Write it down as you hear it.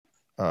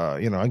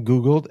I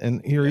Googled,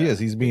 and here he is.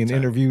 He's being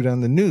interviewed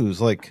on the news.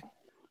 Like,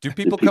 do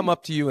people come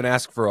up to you and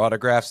ask for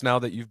autographs now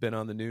that you've been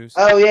on the news?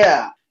 Oh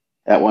yeah.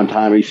 At one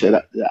time, he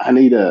said, "I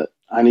need a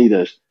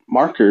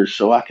markers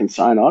so I can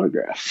sign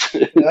autographs."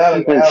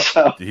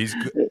 So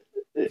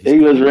he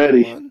was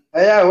ready.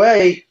 Yeah,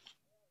 well,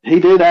 he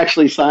did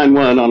actually sign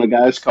one on a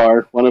guy's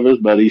car, one of his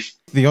buddies.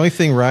 The only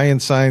thing Ryan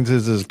signs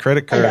is his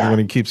credit card when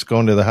he keeps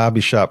going to the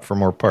hobby shop for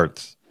more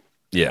parts.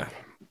 Yeah.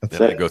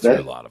 I go through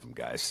a lot of them,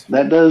 guys.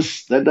 That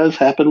does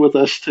happen with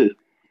us too.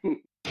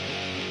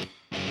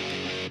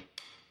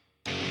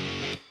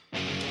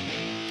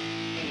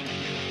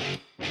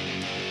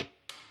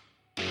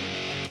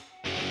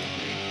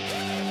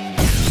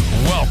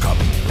 Welcome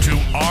to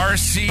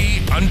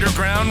RC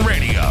Underground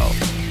Radio.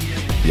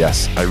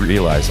 Yes, I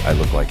realize I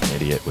look like an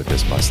idiot with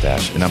this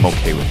mustache, and I'm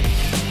okay with it.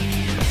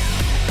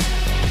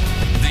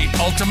 The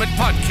ultimate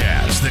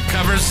podcast that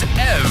covers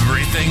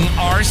everything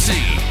RC.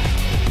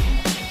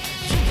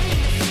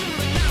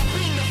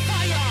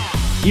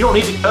 You don't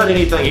need to cut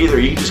anything either.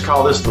 You can just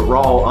call this the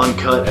raw,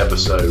 uncut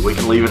episode. We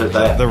can leave it at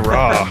that. The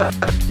raw.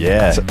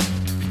 Yeah.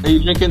 Are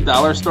you drinking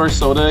dollar store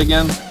soda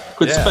again?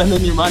 Quit spending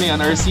your money on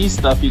RC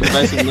stuff. You can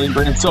buy some name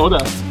brand soda.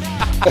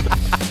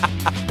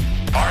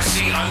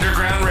 RC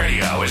Underground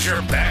Radio is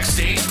your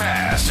backstage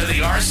pass to the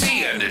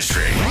RC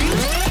industry.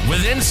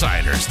 With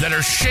insiders that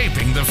are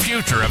shaping the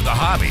future of the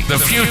hobby. The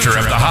future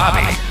of the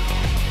hobby.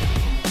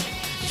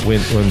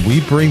 When we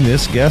bring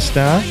this guest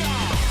on,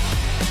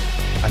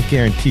 I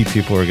guarantee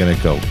people are going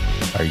to go,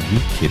 "Are you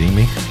kidding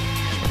me?"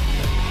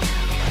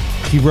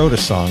 He wrote a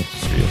song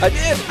for you. I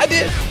did.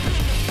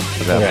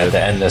 We're going to have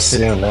to end this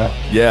soon, huh?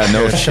 Yeah,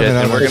 no shit.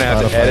 And we're going to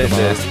have to edit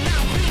this.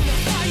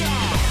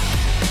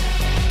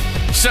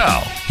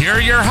 So, here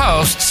are your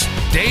hosts,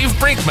 Dave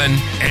Brinkman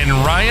and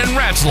Ryan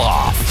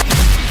Ratzloff.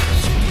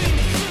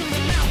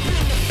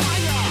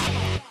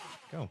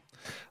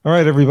 All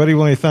right, everybody. We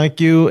want to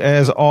thank you,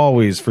 as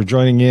always, for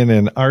joining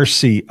in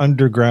RC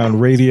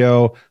Underground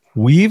Radio.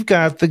 We've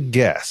got the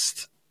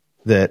guest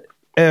that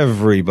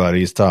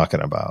everybody's talking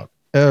about.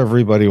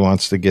 Everybody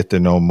wants to get to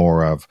know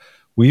more of.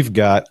 We've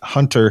got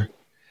Hunter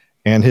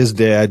and his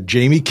dad,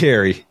 Jamie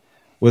Carey,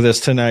 with us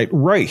tonight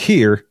right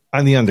here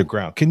on the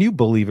Underground. Can you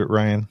believe it,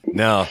 Ryan?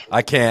 No,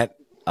 I can't.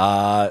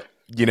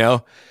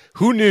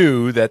 Who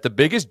knew that the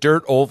biggest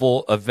dirt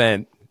oval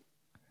event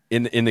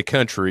in the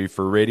country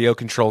for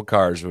radio-controlled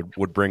cars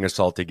would bring us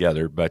all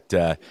together? But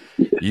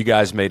you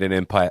guys made an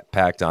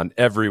impact on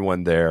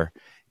everyone there.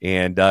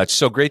 And it's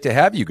so great to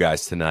have you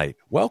guys tonight.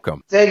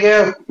 Welcome. Thank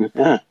you.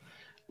 Yeah.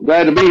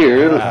 Glad to be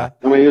here. I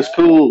mean, it's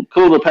cool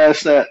to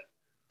pass that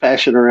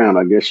passion around,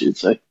 I guess you'd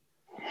say.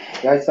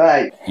 That's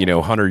right.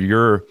 Hunter,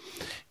 your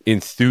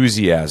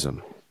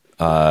enthusiasm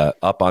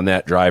up on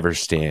that driver's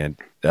stand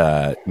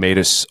made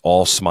us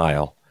all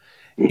smile.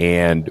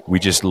 And we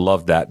just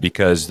love that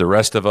because the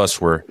rest of us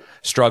were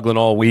struggling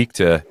all week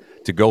to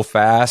go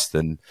fast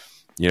and,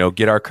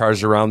 get our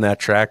cars around that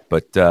track.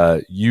 But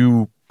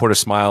you put a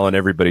smile on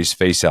everybody's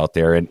face out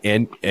there,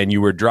 and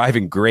you were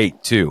driving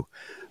great too.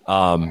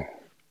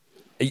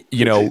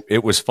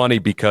 It was funny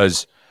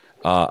because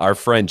our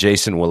friend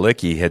Jason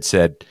Walicki had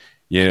said,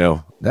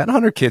 that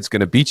Hunter kid's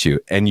going to beat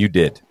you, and you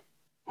did.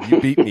 You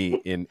beat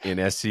me in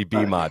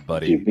SCB mod,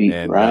 buddy.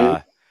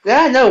 Right?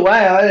 Yeah, no way.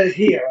 I was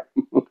here.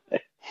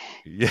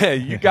 Yeah,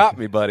 you got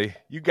me, buddy.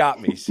 You got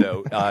me.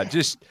 So,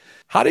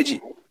 how did you?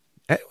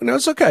 No,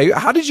 it's okay.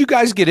 How did you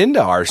guys get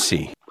into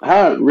RC?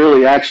 How it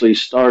really actually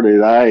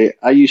started,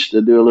 I used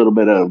to do a little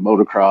bit of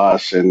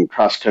motocross and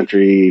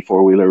cross-country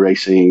four-wheeler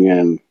racing,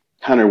 and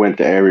Hunter went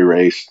to every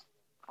race.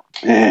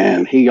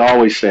 And he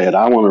always said,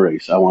 I want to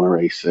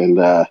race. And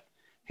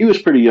he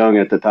was pretty young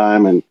at the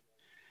time, and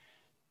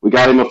we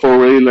got him a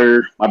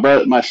four-wheeler.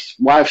 My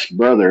wife's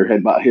brother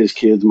had bought his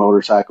kids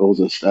motorcycles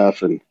and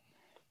stuff, and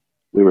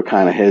we were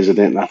kind of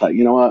hesitant. And I thought,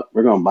 you know what?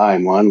 We're going to buy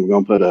him one. We're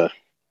going to put a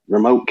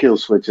remote kill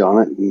switch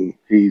on it, and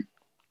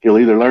he'll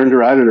either learn to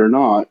ride it or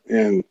not.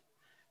 And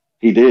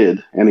he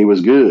did, and he was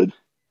good.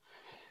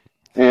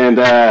 And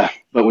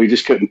but we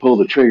just couldn't pull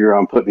the trigger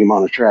on putting him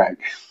on a track.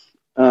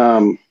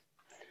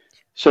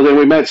 So then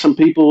we met some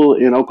people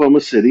in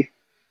Oklahoma City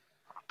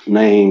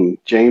named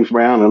James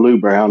Brown and Lou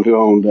Brown, who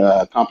owned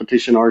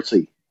Competition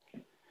RC.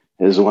 It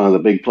was one of the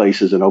big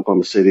places in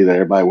Oklahoma City that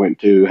everybody went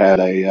to. Had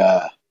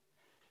a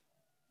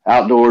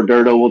outdoor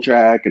dirt oval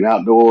track, an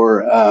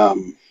outdoor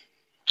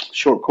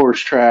short course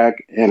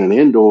track, and an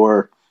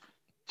indoor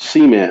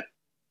cement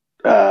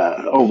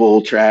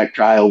oval track,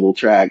 tri-oval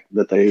track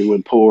that they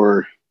would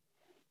pour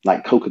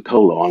like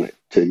Coca-Cola on it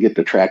to get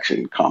the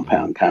traction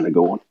compound kind of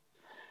going.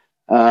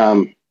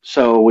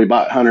 So we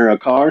bought Hunter a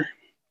car,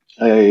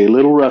 a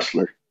little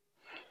Rustler.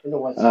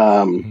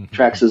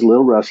 Traxxas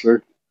little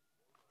Rustler.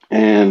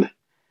 And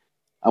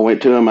I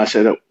went to him. I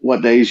said,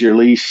 what day is your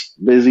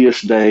least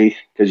busiest day?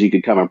 Because you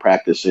could come and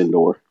practice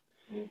indoor.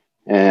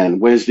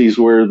 And Wednesdays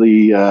were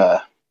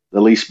the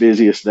least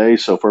busiest day.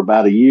 So for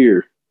about a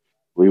year,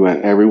 we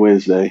went every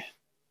Wednesday,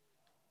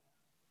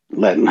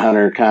 letting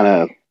Hunter kind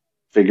of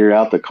figure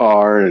out the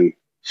car and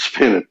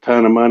spent a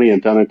ton of money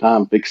and a ton of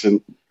time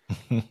fixing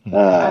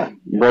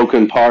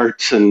broken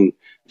parts and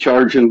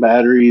charging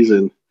batteries,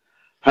 and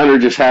Hunter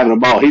just having a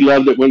ball. He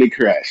loved it when he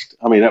crashed.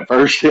 I mean, at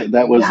first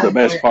that was the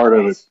best part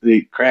of it.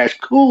 He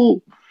crashed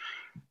cool.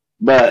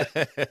 But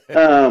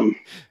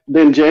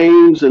then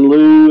James and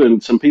Lou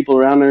and some people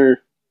around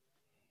there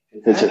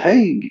had said,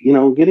 hey,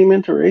 get him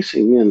into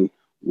racing. And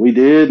we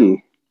did,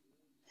 and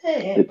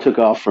it took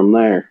off from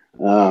there.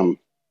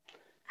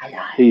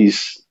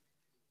 He's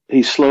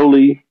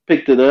slowly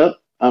picked it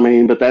up. I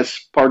mean, but that's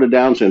part of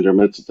Down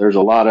syndrome. There's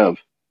a lot of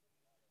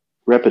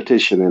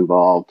repetition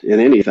involved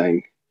in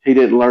anything. He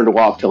didn't learn to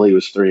walk till he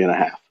was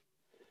 3.5.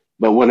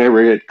 But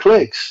whenever it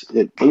clicks,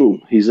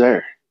 boom, he's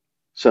there.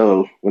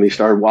 So when he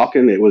started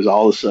walking, it was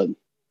all of a sudden.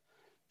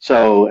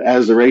 So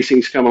as the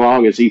racing's come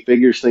along, as he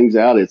figures things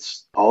out,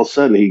 it's all of a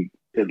sudden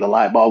the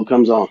light bulb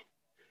comes on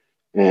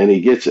and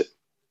he gets it.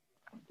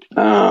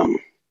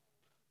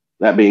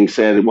 That being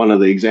said, one of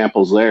the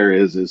examples there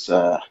is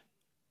I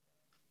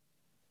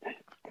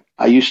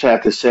used to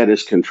have to set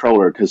his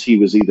controller because he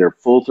was either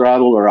full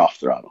throttle or off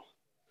throttle.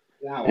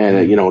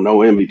 And,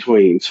 no in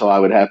between. So I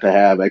would have to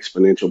have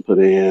exponential put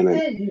in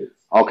and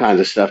all kinds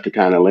of stuff to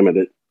kind of limit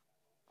it.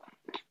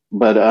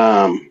 But,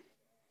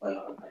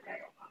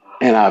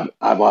 and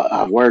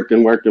I've worked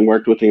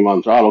with him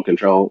on throttle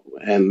control,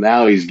 and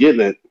now he's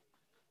getting it.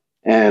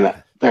 And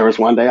there was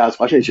one day I was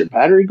watching, is your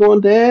battery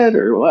going dead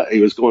or what?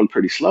 He was going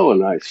pretty slow,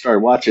 and I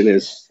started watching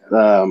his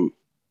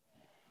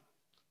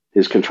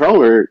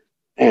controller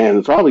and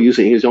the throttle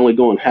using. He was only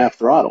going half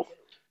throttle.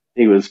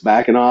 He was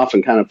backing off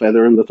and kind of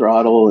feathering the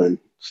throttle and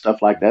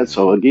stuff like that.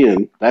 So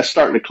again, that's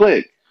starting to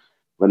click.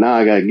 But now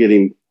I got to get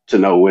him to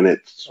know when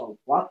it's,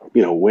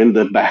 when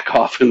to back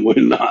off and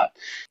when not.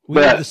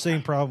 We have the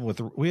same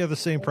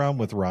problem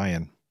with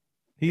Ryan.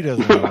 He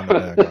doesn't know when to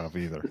back off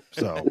either.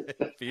 So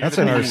that's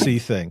an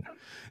RC thing.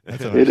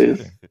 It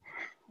is.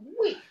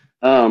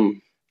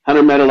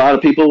 Hunter met a lot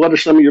of people. What are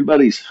some of your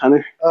buddies,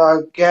 Hunter?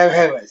 Gary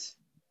Harris.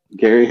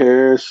 Gary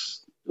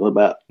Harris. What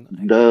about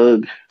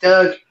Doug?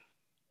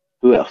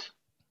 Who else?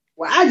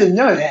 Well, I didn't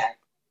know that.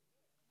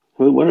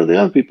 What are the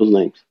other people's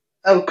names?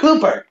 Oh,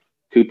 Cooper.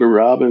 Cooper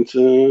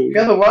Robinson.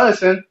 Cooper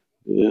Robinson.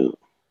 Yeah.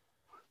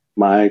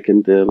 Mike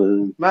and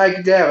Devin.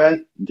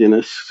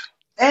 Dennis.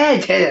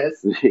 And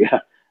Dennis. Yeah.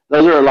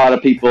 Those are a lot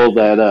of people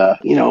that,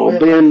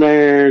 been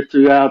there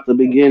throughout the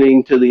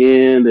beginning to the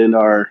end and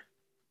are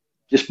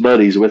just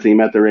buddies with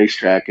him at the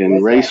racetrack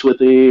and race with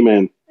him.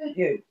 And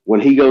when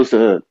he goes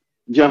to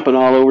jumping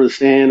all over the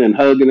stand and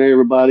hugging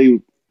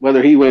everybody,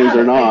 whether he wins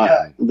or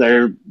not,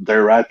 they're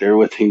right there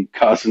with him.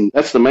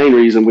 That's the main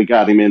reason we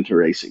got him into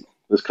racing,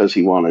 was because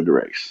he wanted to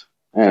race.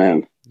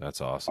 And that's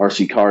awesome.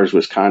 RC Cars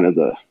was kind of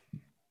the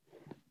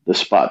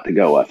spot to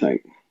go, I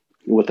think,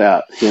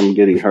 without him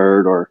getting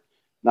hurt or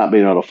not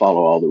being able to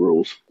follow all the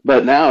rules.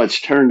 But now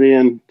it's turned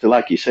into,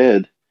 like you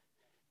said,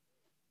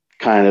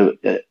 kind of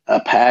a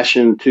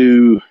passion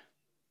to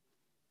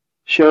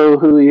show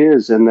who he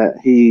is and that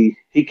he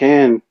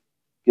can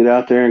get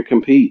out there and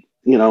compete,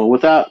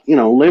 without,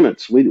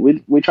 limits.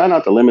 We try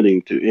not to limit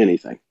him to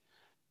anything.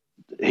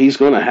 He's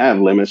going to have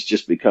limits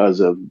just because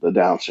of the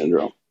Down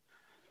syndrome,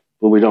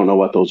 but we don't know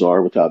what those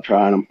are without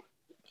trying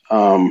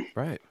them.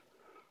 Right.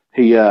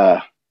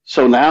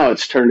 So now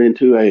it's turned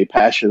into a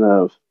passion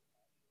of,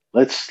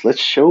 let's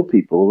show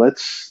people,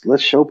 let's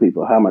show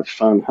people how much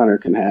fun Hunter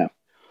can have,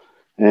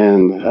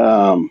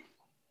 and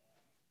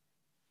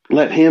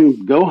let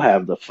him go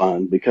have the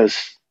fun,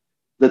 because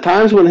the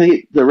times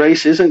when the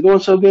race isn't going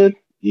so good,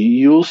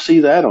 you'll see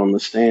that on the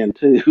stand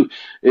too.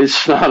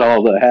 It's not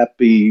all the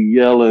happy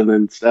yelling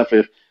and stuff.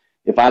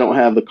 If I don't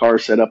have the car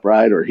set up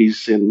right or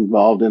he's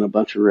involved in a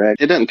bunch of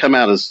wrecks, it doesn't come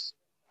out as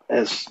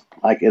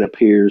like it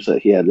appears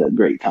that he had a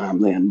great time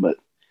then. But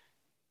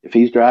if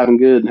he's driving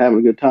good and having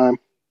a good time,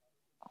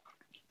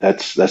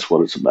 that's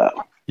what it's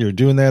about. You're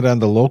doing that on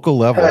the local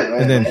level,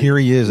 and then here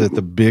he is at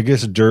the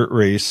biggest dirt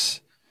race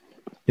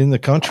in the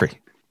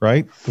country,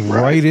 right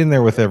in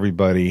there with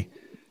everybody,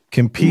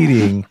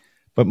 competing,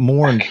 but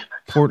more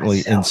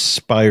importantly,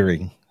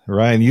 inspiring.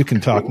 Ryan, you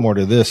can talk more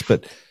to this,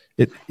 but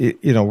it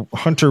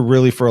Hunter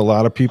really, for a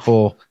lot of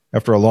people,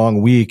 after a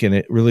long week and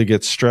it really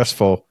gets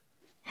stressful,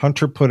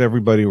 Hunter put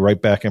everybody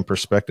right back in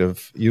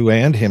perspective, you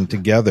and him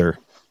together,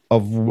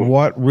 of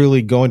what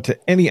really going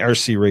to any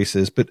RC race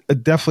is, but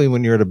definitely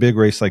when you're at a big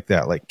race like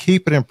that, like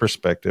keep it in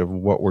perspective of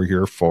what we're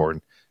here for.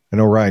 And I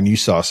know, Ryan, you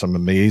saw some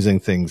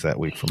amazing things that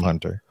week from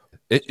Hunter.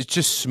 It's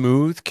just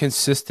smooth,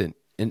 consistent.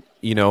 And,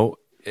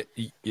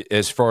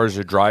 as far as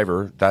a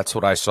driver, that's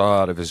what I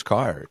saw out of his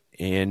car.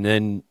 And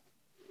then,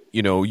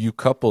 you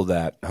couple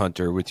that,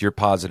 Hunter, with your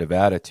positive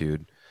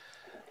attitude.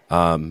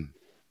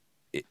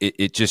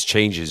 It just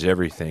changes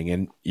everything.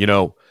 And,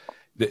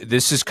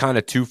 this is kind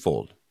of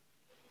twofold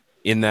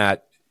in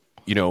that,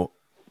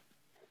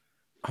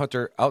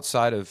 Hunter,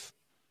 outside of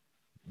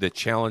the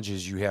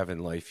challenges you have in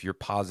life, your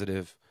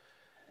positive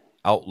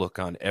outlook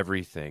on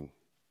everything,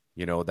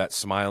 that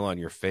smile on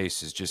your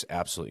face is just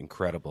absolutely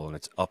incredible, and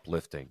it's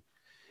uplifting.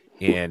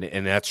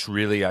 And that's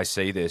really, I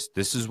say this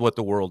is what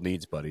the world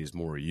needs, buddy, is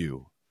more of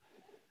you.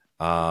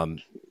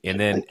 And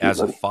then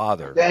as a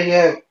father, Thank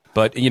you.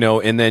 but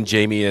and then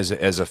Jamie as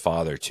a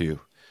father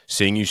too,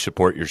 seeing you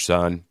support your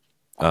son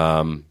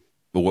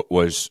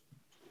was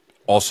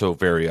also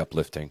very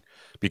uplifting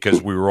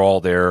because we were all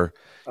there.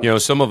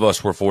 Some of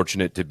us were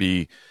fortunate to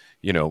be,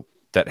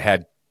 that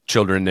had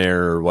children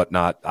there or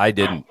whatnot. I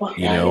didn't,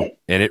 and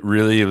it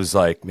really was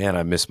like, man,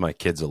 I miss my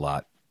kids a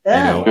lot.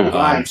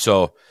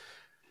 So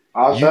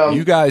Awesome.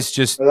 you guys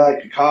just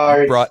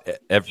brought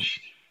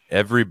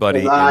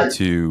everybody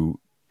into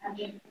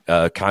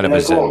kind of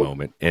a Zen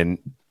moment, and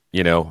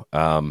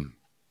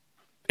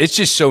it's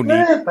just so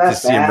neat to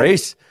see him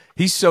race.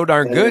 He's so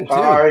darn good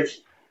too.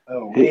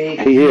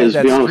 He is.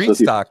 That be honest street with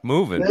you. stock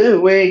moving.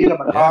 Tell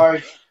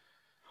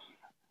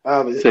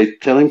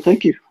him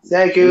thank you.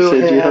 Thank you. He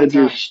said you had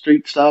your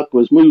street stock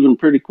was moving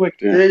pretty quick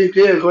there.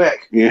 Pretty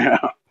quick. Yeah,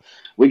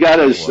 we got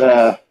his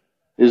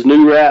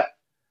new wrap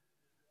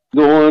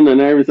going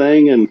and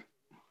everything, and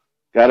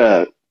got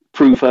a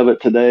proof of it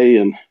today,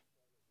 and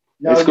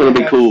it's going to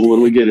be cool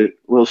when we get it.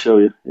 We'll show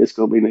you. It's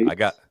going to be neat.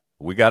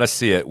 We got to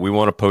see it. We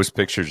want to post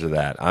pictures of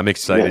that. I'm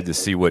excited to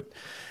see what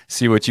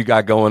you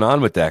got going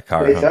on with that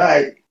car.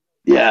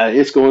 Yeah,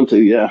 it's going to.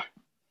 Yeah,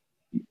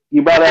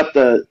 you brought up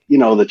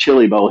the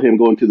Chili Bowl, him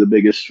going to the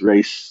biggest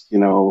race,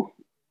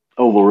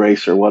 oval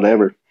race or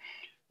whatever.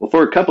 Well,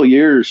 for a couple of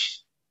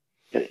years,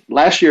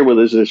 last year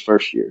was his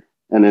first year,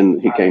 and then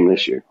he came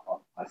this year.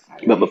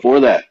 But before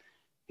that,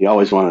 he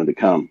always wanted to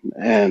come,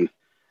 and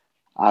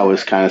I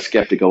was kind of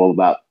skeptical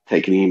about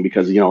taking him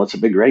because it's a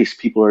big race.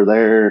 People are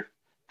there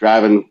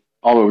driving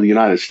all over the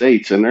United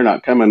States, and they're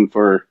not coming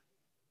for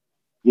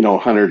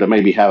Hunter to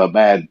maybe have a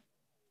bad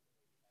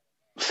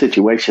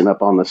situation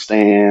up on the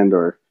stand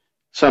or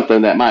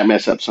something that might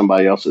mess up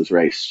somebody else's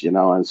race,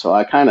 and so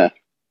I kind of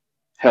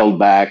held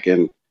back.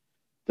 And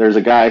there's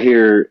a guy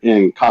here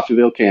in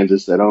Coffeyville,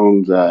 Kansas that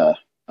owns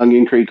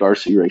Onion Creek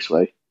RC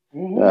Raceway.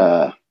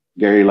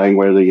 Gary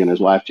Langworthy and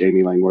his wife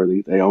Jamie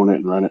Langworthy, they own it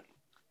and run it.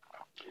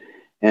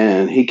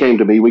 And he came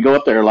to me. We go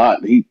up there a lot.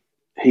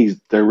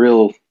 They're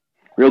real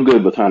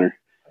good with Hunter.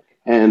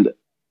 And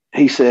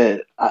he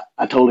said,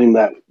 I told him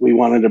that we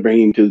wanted to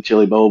bring him to the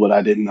Chili Bowl, but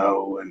I didn't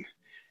know. And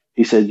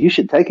he said, you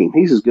should take him.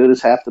 He's as good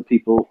as half the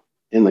people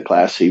in the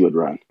class he would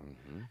run.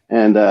 Mm-hmm.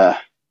 And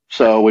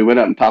so we went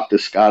up and talked to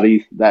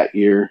Scotty that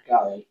year.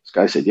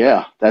 Scotty said,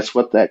 yeah, that's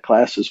what that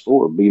class is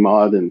for,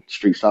 B-Mod and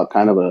Street Stock,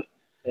 kind of a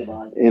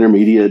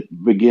intermediate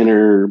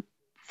beginner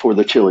for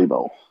the Chili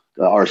Bowl,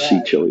 the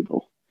RC Chili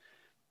Bowl.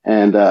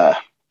 And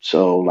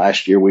so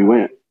last year we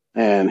went,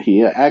 and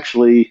he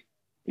actually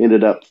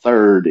ended up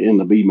third in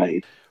the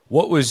B-Maid.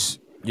 What was,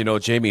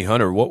 Jamie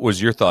Hunter, what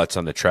was your thoughts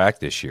on the track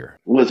this year?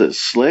 Was it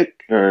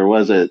slick or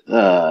was it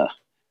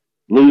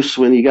loose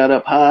when you got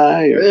up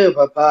high?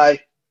 Up high.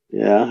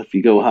 Yeah, if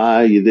you go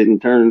high, you didn't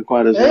turn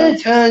quite as well.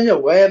 Turn a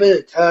way bit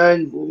of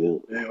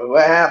turn. Yeah.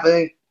 What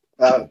happened?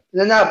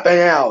 They're not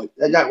bent out.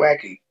 They're not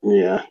wacky.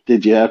 Yeah.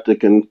 Did you have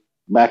to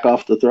back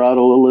off the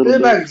throttle a little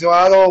bit? Back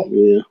throttle.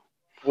 Yeah.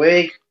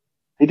 Weak.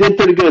 He did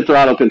pretty good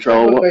throttle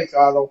control.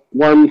 Throttle.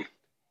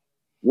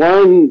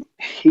 One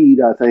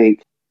heat, I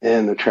think,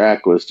 and the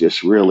track was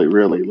just really,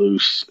 really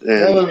loose.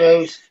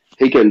 And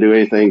he couldn't do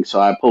anything, so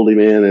I pulled him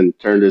in and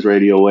turned his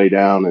radio way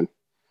down, and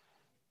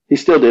he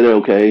still did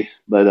okay,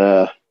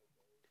 but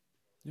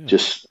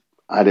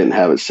I didn't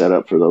have it set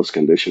up for those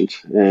conditions.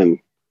 And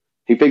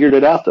he figured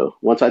it out, though.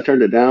 Once I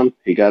turned it down,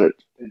 he got it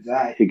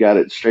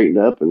straightened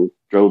up and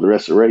drove the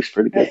rest of the race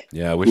pretty good.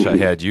 Yeah, I wish I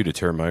had you to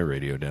turn my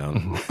radio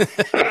down.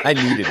 I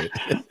needed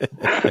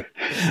it.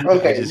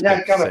 Okay,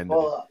 now coming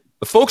pull up.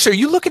 Folks, are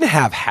you looking to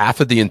have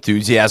half of the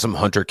enthusiasm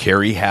Hunter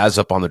Carey has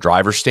up on the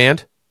driver's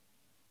stand?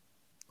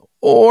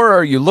 Or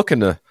are you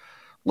looking to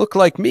look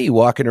like me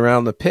walking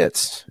around the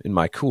pits in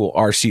my cool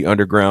RC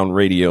Underground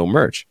radio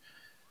merch?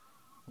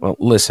 Well,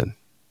 listen.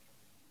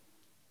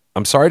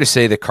 I'm sorry to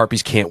say that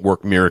Carpies can't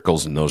work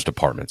miracles in those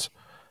departments.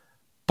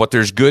 But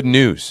there's good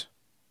news.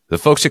 The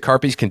folks at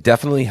Carpies can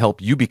definitely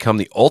help you become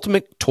the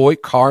ultimate toy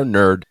car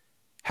nerd.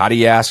 How do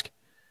you ask?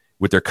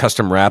 With their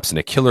custom wraps and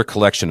a killer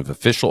collection of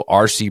official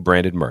RC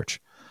branded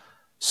merch.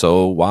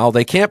 So while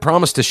they can't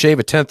promise to shave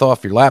a 10th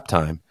off your lap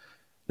time,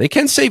 they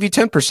can save you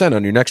 10%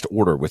 on your next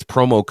order with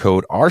promo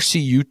code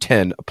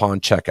RCU10 upon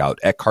checkout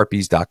at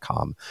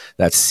carpies.com.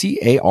 That's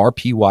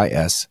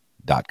CARPYS.com.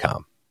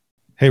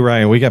 Hey,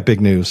 Ryan, we got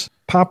big news.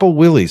 Papa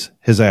Willie's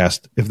has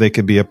asked if they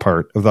could be a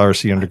part of the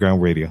RC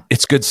Underground Radio.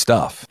 It's good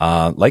stuff.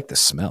 Like the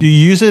smell. Do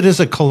you use it as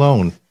a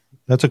cologne?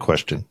 That's a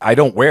question. I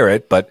don't wear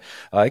it, but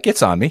it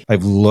gets on me.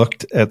 I've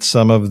looked at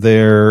some of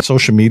their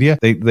social media.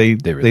 They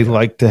really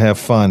like to have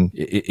fun.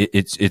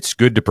 It's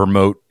good to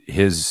promote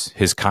his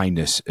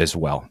kindness as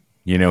well.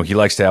 He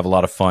likes to have a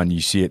lot of fun. You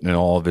see it in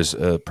all of his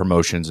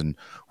promotions, and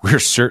we're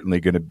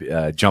certainly going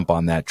to jump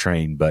on that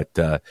train. But,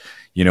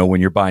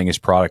 when you're buying his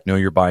product, know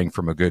you're buying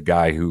from a good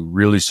guy who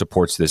really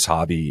supports this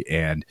hobby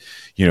and,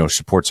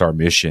 supports our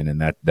mission,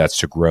 and that's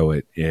to grow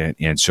it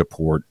and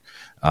support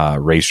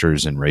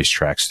racers and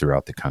racetracks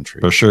throughout the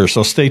country. For sure.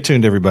 So stay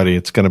tuned, everybody.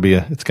 It's going to be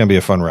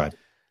a fun ride.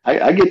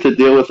 I get to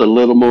deal with a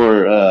little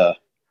more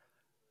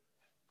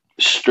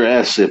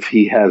stress if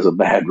he has a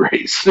bad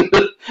race.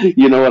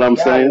 You know what I'm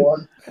saying?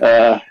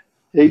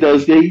 He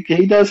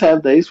does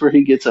have days where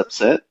he gets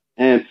upset,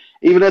 and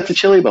even at the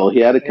Chili Bowl, he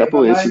had a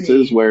couple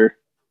instances where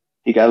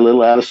he got a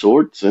little out of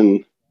sorts,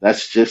 and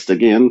that's just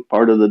again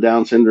part of the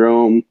Down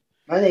syndrome,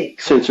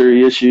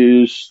 sensory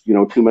issues.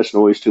 Too much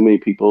noise, too many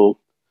people,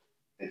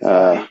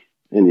 and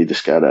you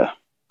just gotta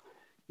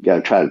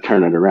try to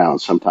turn it around.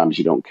 Sometimes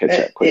you don't catch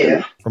that quick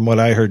enough. From what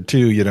I heard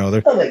too,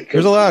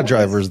 there's a lot of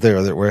drivers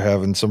there that were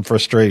having some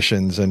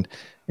frustrations, and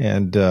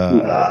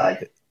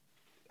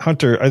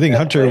Hunter, I think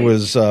Hunter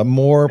was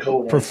more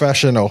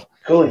professional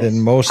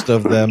than most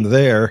of them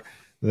there.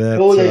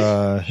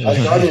 That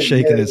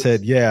shaking his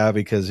head,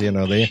 because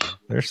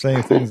they're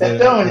saying things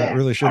that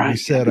really shouldn't be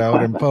said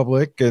out in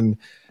public, and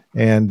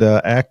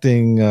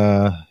acting,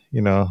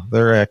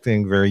 they're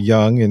acting very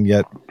young, and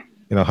yet,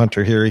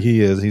 Hunter, here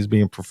he's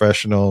being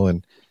professional,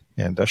 and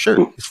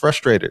sure, he's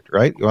frustrated,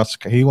 right?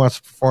 He wants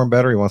to perform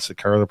better. He wants the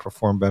car to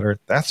perform better.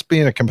 That's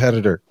being a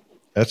competitor.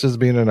 That's just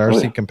being an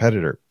RC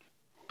competitor.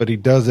 But he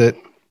does it,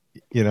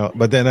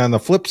 But then on the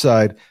flip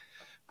side,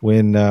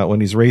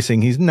 when he's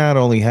racing, he's not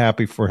only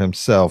happy for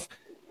himself,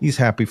 he's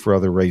happy for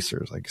other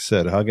racers. Like I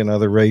said, hugging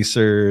other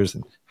racers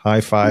and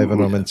high-fiving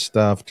them and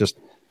stuff. Just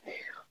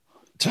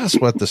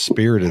what the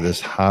spirit of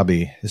this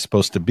hobby is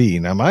supposed to be.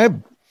 Now, my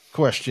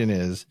question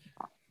is,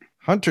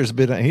 Hunter's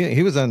been,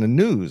 he was on the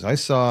news. I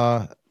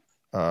saw,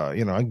 I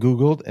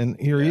Googled, and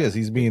here he is.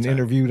 He's being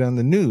interviewed on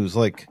the news.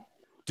 Like,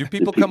 do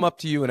people come up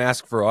to you and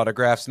ask for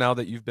autographs now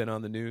that you've been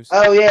on the news?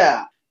 Oh,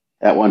 yeah.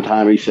 At one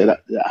time, he said,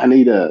 I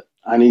need a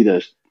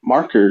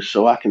marker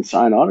so I can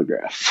sign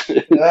autographs.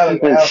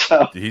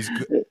 So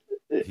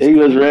he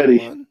was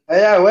ready.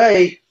 Yeah,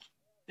 wait.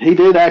 He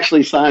did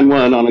actually sign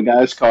one on a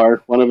guy's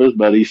car, one of his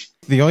buddies.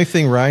 The only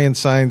thing Ryan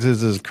signs is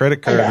his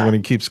credit card when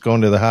he keeps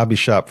going to the hobby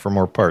shop for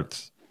more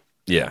parts.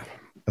 Yeah.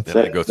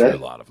 They go through a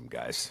lot of them,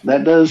 guys.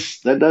 That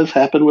does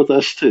happen with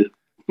us too.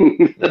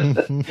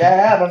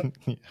 Yeah.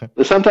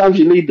 But sometimes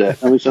you need that.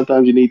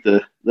 Sometimes you need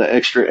the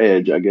extra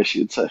edge, I guess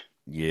you'd say.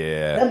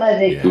 Yeah. That might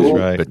be cool. That's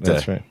right. But,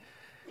 that's right.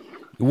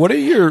 What are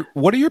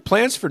your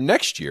plans for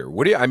next year?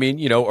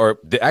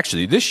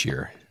 Actually this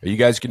year? Are you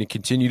guys going to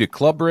continue to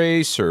club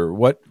race, or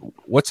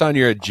what's on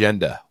your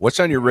agenda? What's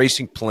on your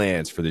racing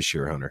plans for this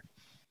year, Hunter?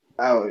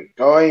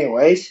 Going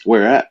race.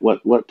 Where at?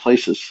 What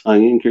places?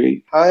 Onion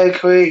Creek. Onion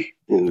Creek.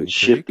 And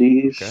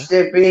Shifties.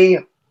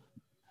 Shippy.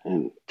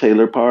 And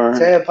Taylor Park.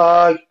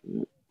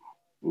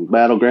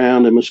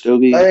 Battleground in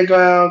Muskogee.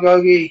 Battleground,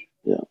 Gogi.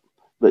 Yeah.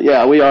 But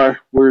yeah, we are.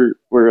 We're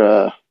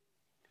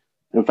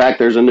in fact,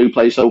 there's a new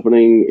place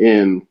opening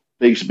in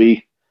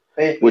Bigsby,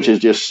 which is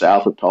just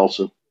south of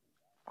Tulsa.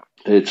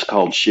 It's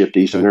called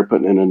Shifties, and they're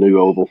putting in a new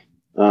oval.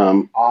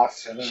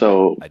 Awesome.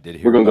 So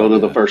we're going to go to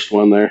the first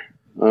one there.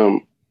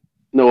 Know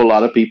a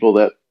lot of people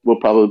that will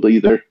probably be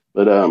there,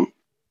 but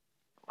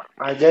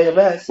I did the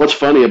best. What's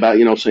funny about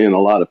seeing a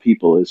lot of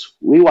people is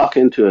we walk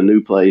into a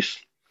new place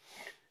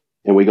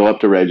and we go up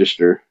to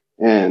register,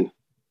 and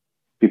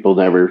people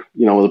never,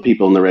 the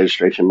people in the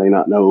registration may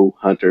not know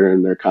Hunter,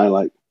 and they're kind of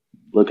like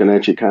looking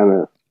at you,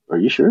 are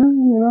you sure?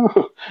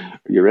 Are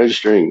you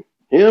registering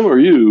him or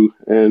you?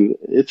 And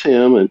it's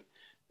him. And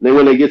then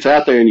when he gets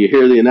out there and you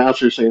hear the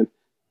announcer saying,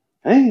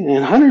 "Hey,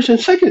 and Hunter's in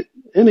second,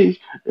 and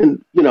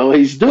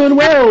he's doing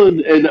well,"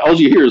 and all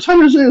you hear is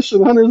Hunter's this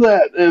and Hunter's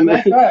that, and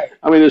right.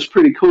 It's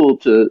pretty cool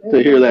to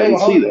hear that and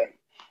see that.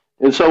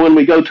 And so when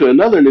we go to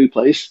another new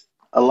place,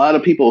 a lot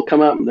of people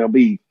come up and they'll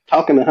be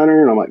talking to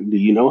Hunter, and I'm like, "Do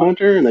you know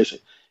Hunter?" And they say,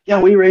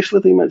 "Yeah, we raced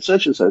with him at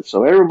such and such."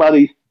 So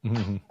everybody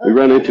we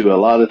run into a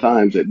lot of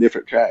times at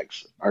different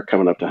tracks are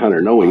coming up to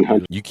Hunter, knowing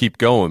Hunter. You keep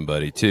going,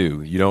 buddy.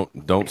 Too. You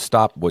don't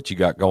stop what you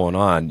got going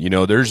on.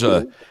 There's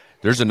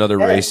another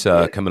race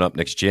coming up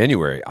next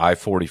January,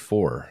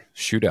 I-44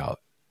 shootout.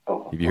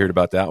 Have you heard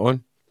about that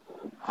one?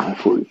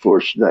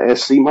 I-44, the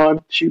SC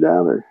mod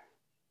shootout, or?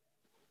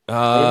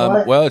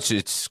 Well,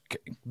 it's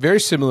very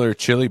similar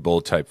Chili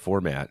Bowl type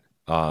format.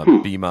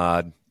 B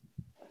mod,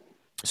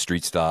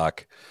 street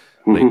stock,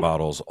 late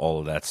models, all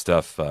of that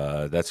stuff.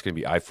 That's going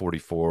to be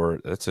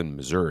I-44. That's in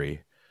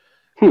Missouri,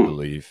 I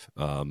believe.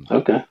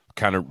 Okay.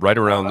 Kind of right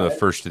around the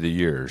first of the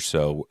year.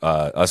 So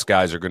us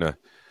guys are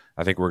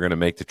I think we're going to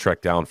make the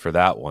trek down for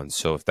that one.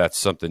 So if that's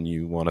something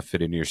you want to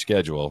fit into your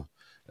schedule,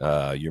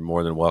 you're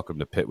more than welcome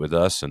to pit with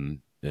us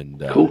and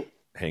cool.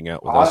 hang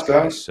out with us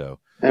guys. So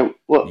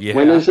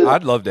when is it?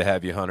 I'd love to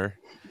have you, Hunter.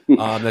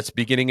 That's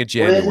beginning of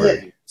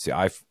January. It's the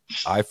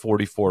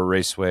I-44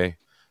 Raceway.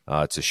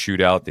 It's a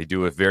shootout. They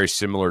do a very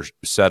similar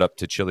setup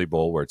to Chili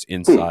Bowl, where it's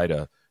inside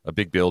a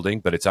big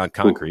building, but it's on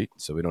concrete,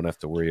 so we don't have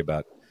to worry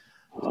about.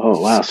 Oh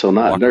wow! So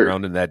not walking dirt.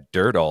 Around in that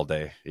dirt all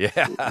day.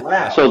 Yeah.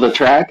 Wow. So the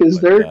track is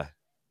dirt.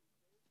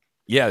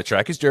 Yeah, the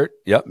track is dirt.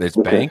 Yep, it's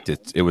banked.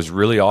 It was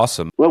really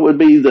awesome. What would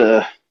be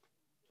the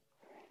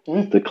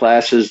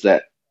classes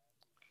that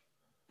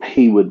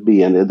he would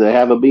be in? Do they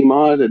have a B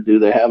mod, or do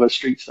they have a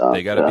street stock?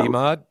 They got a B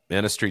mod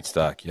and a street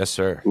stock. Yes,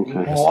 sir. Okay.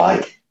 Yes,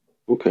 what? sir.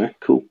 Okay,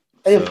 cool.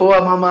 Hey, pull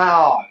up on my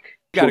arc.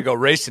 You got to go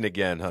racing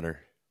again, Hunter.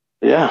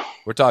 Yeah.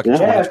 We're talking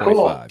Yeah, 2025.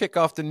 cool. Kick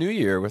off the new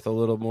year with a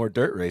little more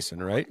dirt racing,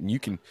 right? And you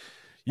can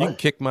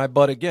kick my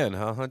butt again,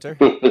 huh, Hunter?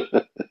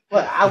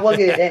 Well, I want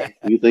to get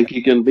in. You think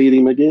you can beat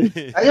him again?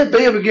 I just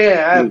beat him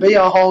again. I beat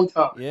him a whole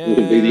time. You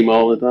can beat him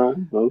all the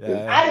time? Okay.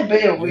 Yeah. I didn't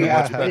beat him. You're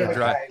much better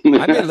drive.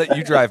 I may let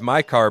you drive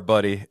my car,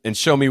 buddy, and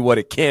show me what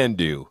it can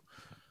do.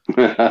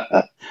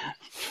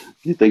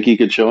 You think you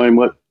could show him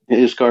what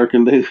his car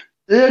can do?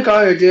 They're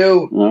going to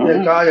do.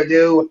 They're going to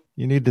do.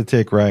 You need to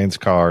take Ryan's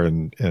car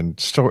and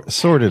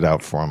sort it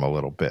out for him a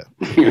little bit.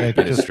 Get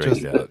it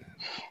straightened out.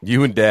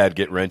 You and Dad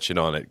get wrenching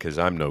on it because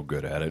I'm no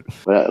good at it.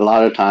 But a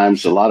lot of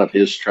times, a lot of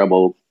his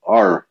trouble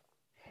are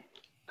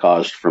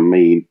caused from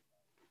me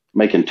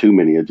making too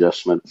many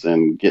adjustments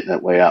and getting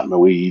it way out in the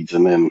weeds,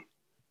 and then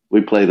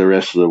we play the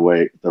rest of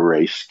the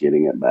race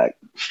getting it back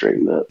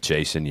straightened up.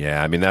 Jason,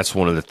 yeah. I mean, that's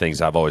one of the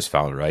things I've always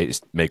found, right,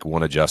 is make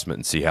one adjustment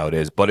and see how it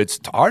is. But it's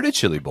hard at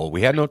Chili Bowl.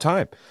 We had no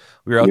time.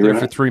 We were out there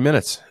for 3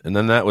 minutes, and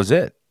then that was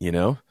it, you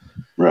know?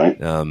 Right.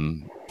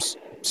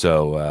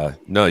 So,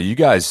 no, you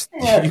guys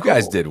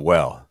did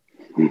well.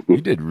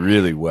 You did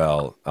really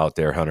well out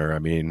there, Hunter. I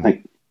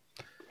mean,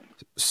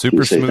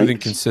 super smooth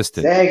and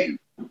consistent. Thank you.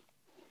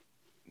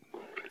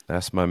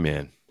 That's my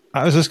man.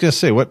 I was just going to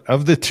say, what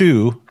of the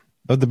two,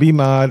 of the B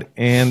mod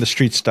and the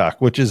street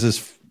stock, which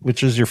is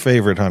your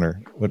favorite,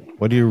 Hunter?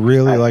 What do you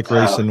really like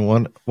racing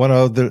one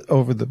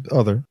over the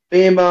other?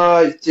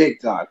 B-Mod,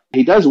 TikTok.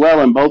 He does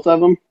well in both of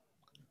them,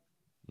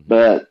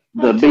 but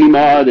the B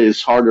mod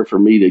is harder for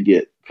me to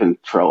get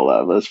control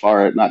of, as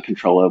far as not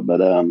control of, but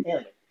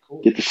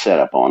get the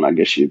setup on, I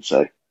guess you'd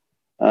say.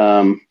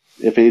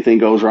 If anything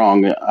goes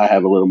wrong, I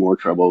have a little more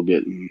trouble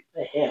getting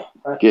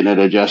it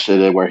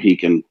adjusted where he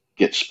can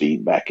get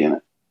speed back in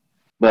it.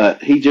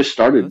 But he just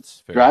started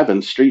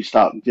driving street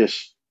stock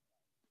just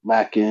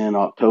back in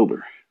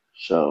October.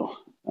 So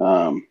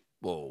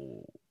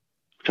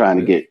trying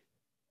to get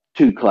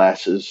 2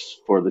 classes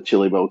for the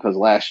Chili Bowl, because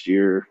last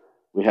year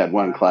we had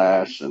 1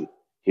 class and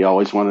he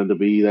always wanted to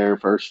be there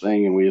first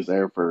thing, and we was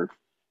there for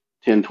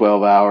 10,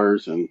 12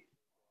 hours, and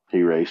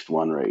he raced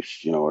 1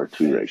 race, or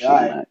 2 races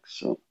max.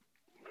 So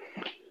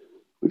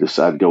we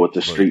decided to go with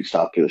the street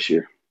stock this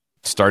year.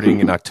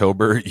 Starting in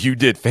October, you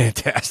did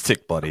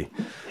fantastic, buddy.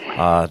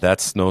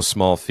 That's no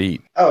small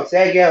feat. Oh,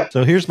 thank you.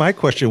 So here's my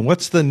question.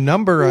 What's the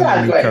number on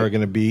the new car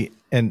going to be,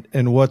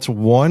 and what's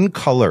one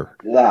color?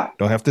 Yeah.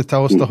 Don't have to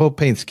tell us the whole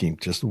paint scheme.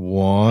 Just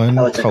one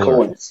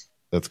color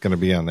that's going to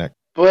be on that.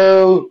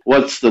 Blue.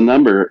 What's the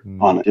number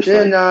on it? Just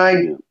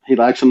 9. He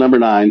likes a number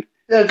 9.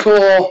 They're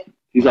cool.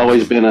 He's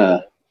always been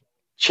a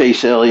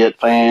Chase Elliott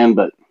fan,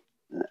 but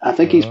I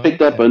think he's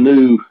picked up a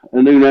new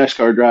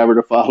NASCAR driver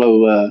to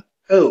follow.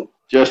 Who?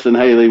 Justin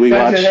Haley. We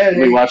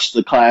watched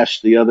the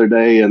Clash the other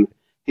day, and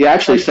he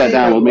actually sat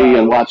down with me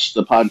and watched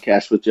the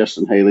podcast with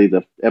Justin Haley,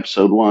 the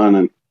episode 1,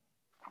 and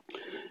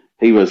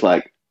he was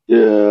like,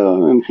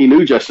 and he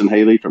knew Justin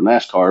Haley from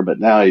NASCAR, but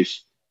now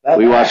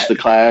we watched the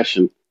Clash,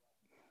 and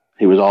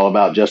he was all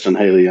about Justin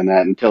Haley and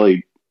that until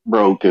he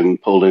broke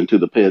and pulled into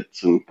the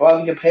pits, and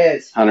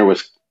Hunter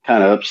was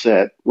kind of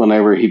upset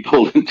whenever he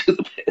pulled into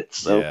the pits.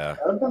 So, yeah.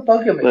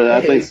 But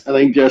I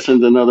think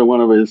Justin's another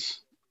one of his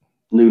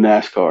new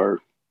NASCAR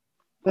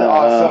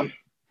awesome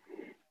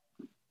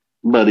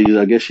buddies,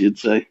 I guess you'd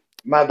say.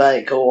 My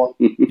buddy, cool.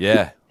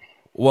 Yeah.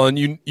 Well, and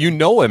you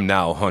know him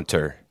now,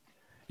 Hunter.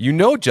 You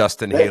know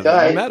Justin Haley.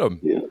 You met him.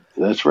 Yeah,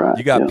 that's right.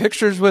 You got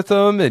pictures with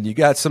him, and you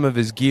got some of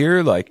his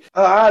gear. Like,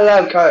 I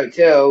love car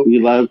too.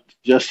 You love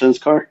Justin's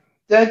car?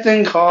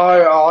 Justin's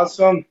car,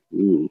 awesome.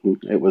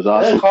 Mm-hmm. It was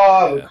awesome. That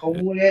car was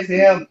cool as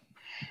him.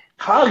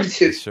 Car was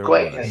just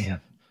great as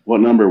him.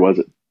 What number was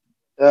it?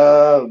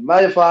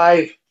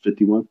 95.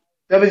 51.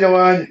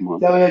 71,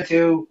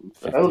 72.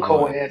 That was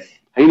cool as.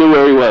 He knew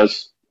where he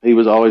was. He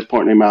was always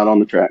pointing him out on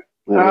the track.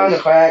 On the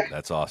track.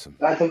 That's awesome.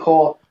 That's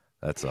cool.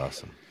 That's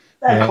awesome.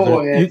 That's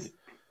cool as.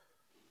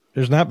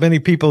 There's not many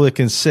people that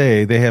can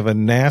say they have a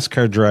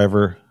NASCAR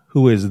driver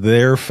who is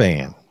their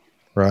fan,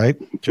 right?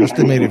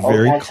 Justin made it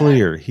very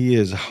clear. He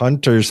is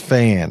Hunter's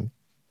fan.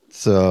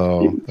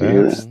 So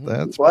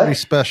that's pretty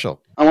special.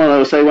 I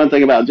want to say one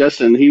thing about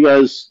Justin. He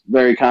was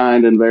very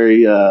kind and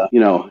very,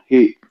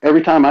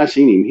 every time I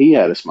seen him, he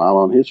had a smile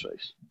on his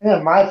face.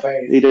 Yeah, my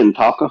face. He didn't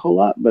talk a whole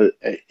lot, but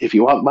if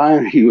you walk by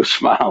him, he was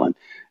smiling.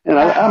 And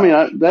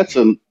that's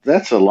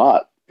a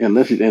lot in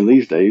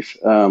these days.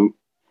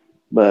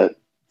 But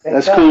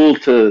that's cool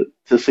to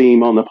see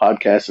him on the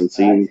podcast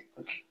and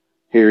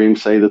hear him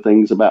say the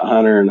things about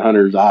Hunter, and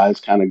Hunter's eyes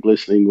kind of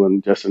glistening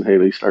when Justin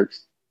Haley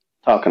starts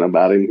talking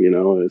about him.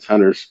 It's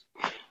Hunter's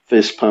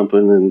fist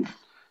pumping and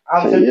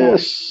saying,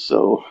 yes.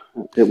 So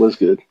it was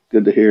good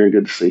to hear and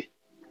good to see.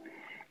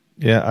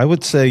 Yeah, I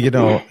would say,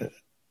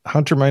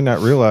 Hunter might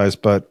not realize,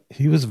 but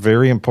he was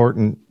very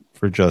important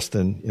for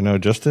Justin.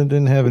 Justin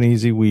didn't have an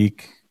easy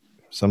week.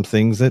 Some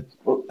things that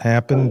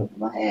happened,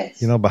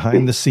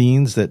 behind the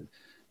scenes that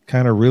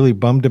kind of really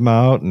bummed him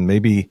out and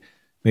maybe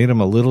made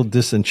him a little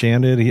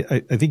disenchanted.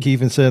 I think he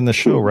even said in the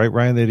show, right,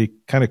 Ryan, that he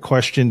kind of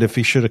questioned if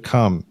he should have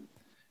come.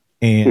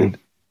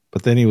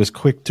 But then he was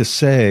quick to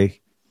say,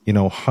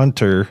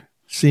 Hunter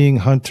seeing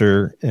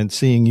Hunter and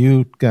seeing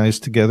you guys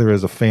together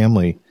as a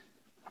family,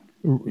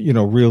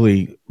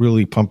 really,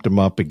 really pumped him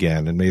up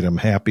again and made him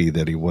happy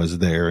that he was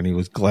there. And he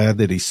was glad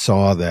that he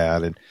saw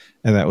that. And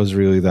that was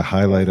really the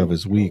highlight of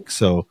his week.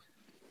 So,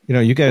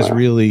 you guys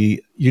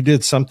you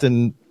did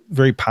something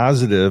very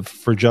positive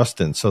for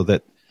Justin, so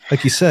that,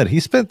 like you said, he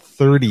spent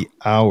 30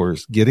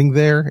 hours getting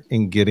there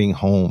and getting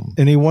home,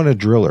 and he won a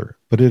driller.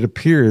 But it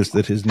appears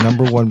that his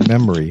number one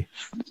memory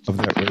of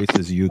that race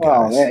is you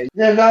guys. Oh, man.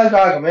 You're not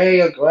talking to me.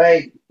 You're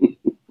great.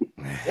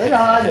 You're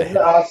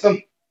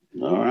awesome.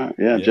 All right.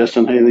 Yeah,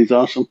 Justin Haley's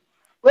awesome.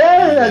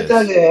 Well,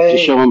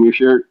 Just show him your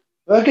shirt.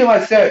 Look at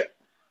my shirt.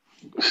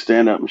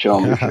 Stand up and show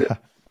him your shirt.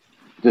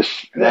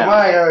 Just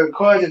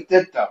record the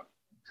TikTok.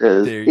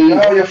 Go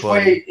your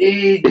free,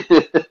 eat.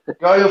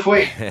 Go your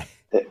free.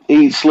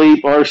 Eat,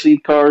 sleep,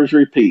 RC cars,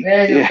 repeat.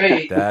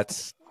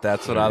 That's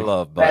what I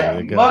love,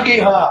 buddy. Monkey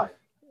hard.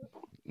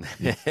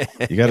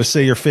 You got to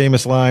say your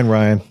famous line,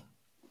 Ryan.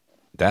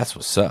 That's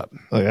what's up.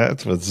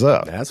 That's what's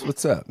up. That's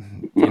what's up.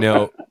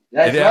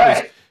 That's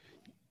right.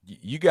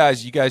 You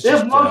guys this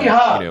just monkey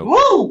hard.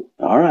 Woo!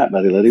 All right,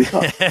 buddy. Let him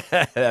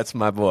talk. That's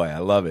my boy. I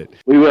love it.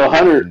 We will.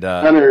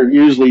 Hunter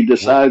usually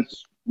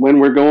decides when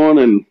we're going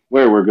and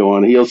where we're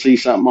going. He'll see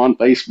something on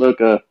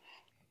Facebook,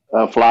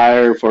 a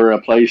flyer for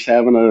a place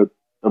having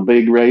a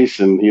big race,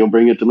 and he'll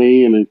bring it to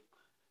me. And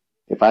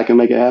if I can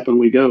make it happen,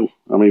 we go.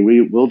 I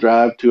mean, we'll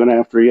drive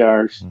 2.5, 3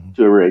 hours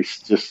to a race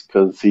just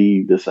because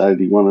he decided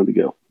he wanted to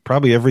go.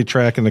 Probably every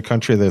track in the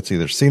country that's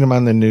either seen him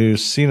on the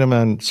news, seen him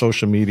on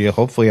social media.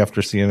 Hopefully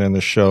after seeing him on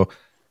the show,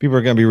 people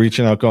are going to be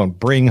reaching out going,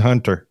 bring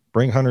Hunter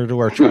to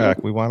our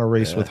track. We want to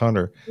race with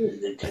Hunter.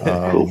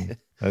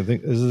 I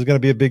think this is going to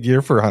be a big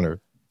year for Hunter.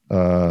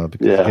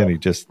 Because again,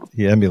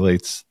 he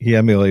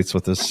emulates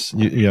what this,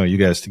 you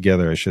guys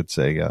together, I should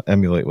say,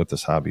 emulate what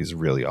this hobby is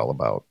really all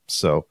about.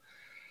 So,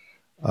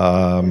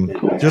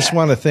 just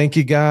want to thank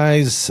you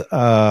guys.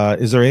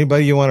 Is there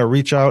anybody you want to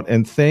reach out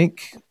and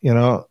thank?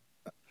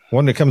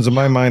 One that comes to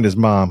my mind is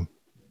Mom.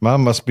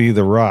 Mom must be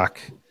the rock,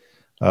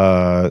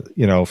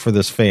 for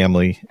this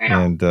family,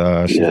 and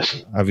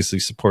she obviously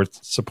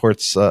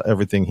supports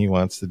everything he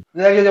wants to do.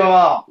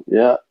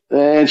 Yeah,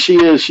 and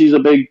she's a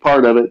big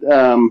part of it.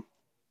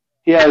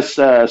 He has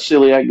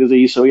celiac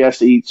disease, so he has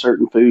to eat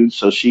certain foods.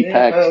 So she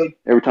packs,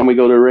 every time we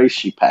go to a race,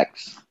 she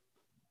packs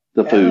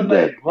the food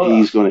that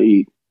he's going to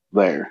eat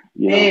there.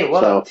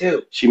 So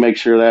she makes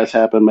sure that's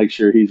happened, make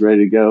sure he's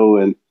ready to go.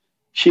 And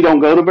she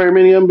don't go to very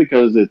many of them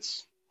because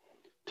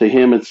to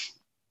him, it's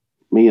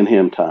me and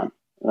him time.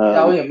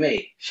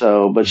 Me.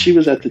 So, but she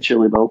was at the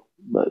Chili Bowl,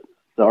 the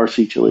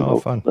RC Chili Bowl.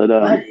 Fun. But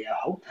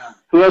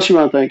who else you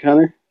want to thank,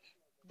 Hunter?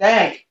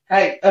 Thank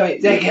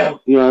you.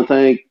 You want to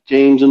thank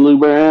James and Lou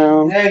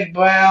Brown? Thank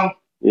Brown.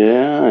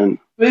 Yeah, and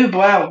Lou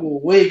Brown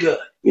was really good.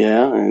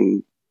 Yeah,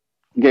 and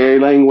Gary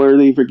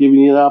Langworthy for giving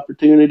you the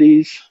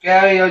opportunities.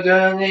 Gary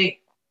O'Donoghue.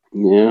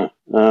 Yeah.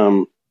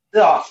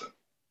 Awesome.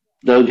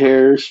 Doug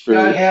Harris for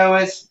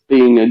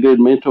being a good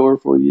mentor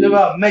for you.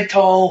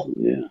 Mentor.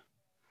 Yeah.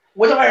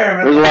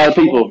 There's a lot of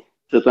people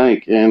to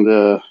thank, and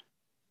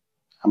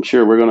I'm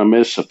sure we're going to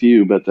miss a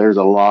few, but there's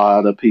a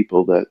lot of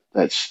people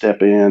that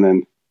step in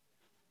and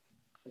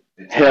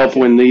help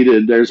when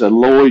needed. There's a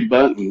Lloyd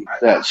Bunton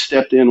that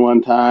stepped in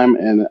one time,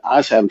 and I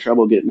was having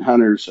trouble getting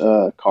Hunter's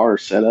car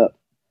set up.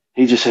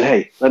 He just said,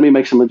 "Hey, let me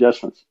make some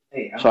adjustments."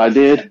 So I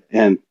did,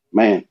 and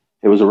man,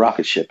 it was a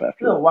rocket ship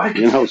after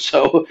that.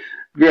 So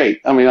great.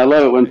 I mean, I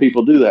love it when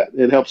people do that.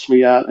 It helps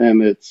me out,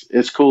 and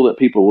it's cool that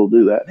people will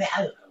do that.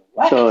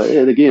 So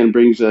it again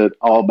brings it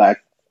all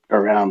back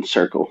around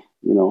circle.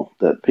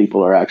 That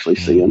people are actually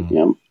seeing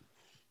him,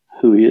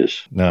 who he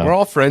is. No. We're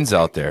all friends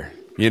out there.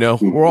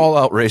 We're all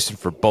out racing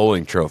for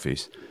bowling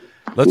trophies.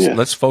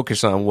 Let's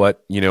focus on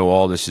what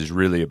all this is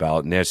really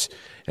about, and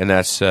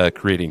that's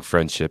creating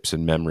friendships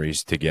and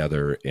memories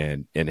together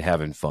and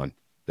having fun.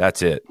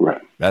 That's it.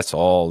 Right. That's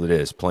all it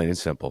is, plain and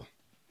simple.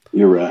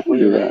 You're right.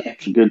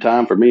 It's a good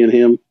time for me and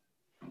him.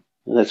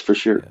 That's for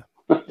sure. Yeah.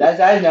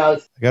 I know.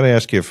 I got to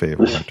ask you a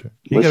favor, Hunter.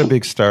 You got a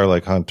big star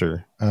like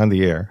Hunter on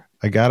the air.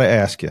 I got to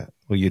ask you,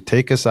 will you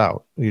take us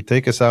out? Will you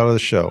take us out of the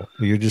show?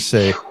 Will you just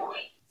say,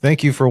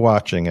 "Thank you for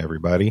watching,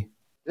 everybody"?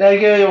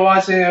 Thank you for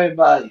watching,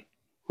 everybody.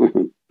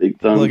 Big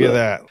thumbs Look at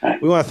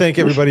that. We want to thank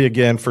everybody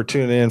again for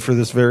tuning in for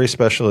this very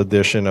special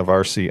edition of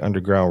RC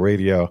Underground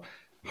Radio.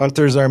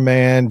 Hunter's our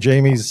man.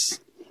 Jamie's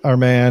our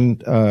man.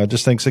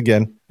 Just thanks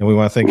again. And we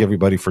want to thank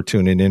everybody for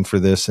tuning in for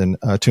this and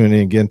tuning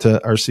in again to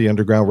RC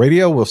Underground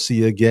Radio. We'll see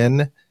you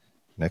again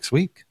next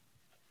week.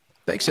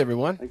 Thanks,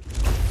 everyone.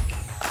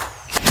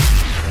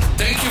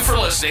 Thank you for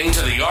listening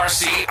to the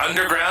RC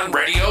Underground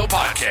Radio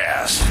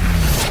podcast.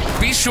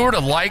 Be sure to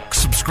like,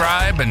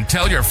 subscribe, and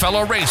tell your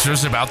fellow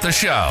racers about the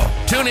show.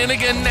 Tune in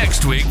again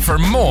next week for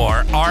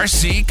more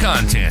RC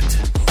content.